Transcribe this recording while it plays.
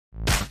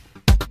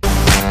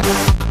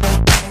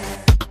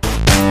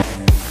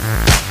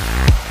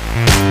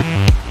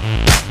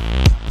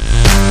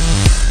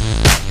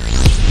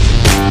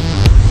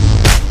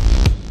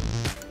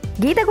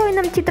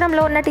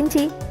చిత్రంలో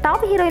నటించి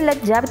టాప్ హీరోయిన్ల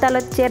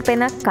జాబితాలో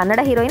చేరిపోయిన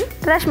కన్నడ హీరోయిన్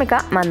రష్మిక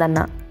మందన్న.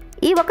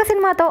 ఈ ఒక్క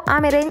సినిమాతో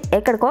ఆమె రేంజ్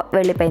ఎక్కడికో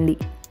వెళ్ళిపోయింది.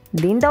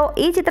 దీంతో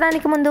ఈ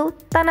చిత్రానికి ముందు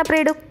తన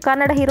ప్రియుడు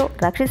కన్నడ హీరో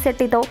రక్షిత్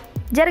శెట్టితో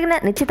జరిగిన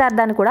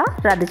నిశ్చితార్థాన్ని కూడా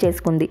రద్దు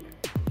చేసుకుంది.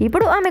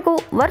 ఇప్పుడు ఆమెకు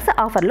వరుస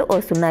ఆఫర్లు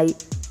వస్తున్నాయి.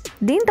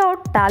 దీంతో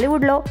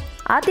టాలీవుడ్లో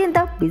అత్యంత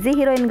బిజీ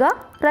హీరోయిన్గా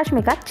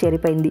రష్మిక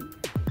చేరిపోయింది.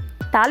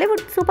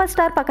 టాలీవుడ్ సూపర్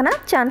స్టార్ పక్కన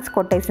ఛాన్స్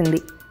కొట్టేసింది.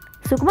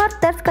 సుకుమార్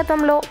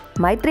దర్శకత్వంలో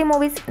మైత్రి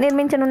మూవీస్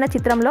నిర్మించనున్న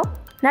చిత్రంలో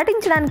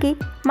నటించడానికి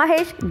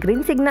మహేష్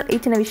గ్రీన్ సిగ్నల్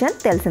ఇచ్చిన విషయం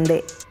తెలిసిందే.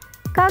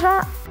 కాగా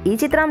ఈ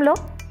చిత్రంలో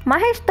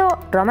మహేష్తో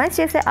రొమాన్స్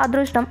చేసే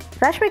అదృష్టం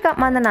రష్మిక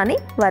మందనాని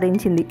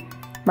వరించింది.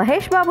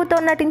 మహేష్ బాబుతో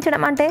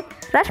నటించడం అంటే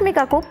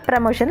రష్మికకు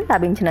promotion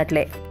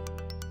లభించినట్లే.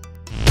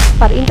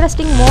 For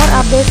interesting more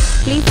updates,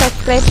 please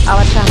subscribe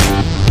our channel.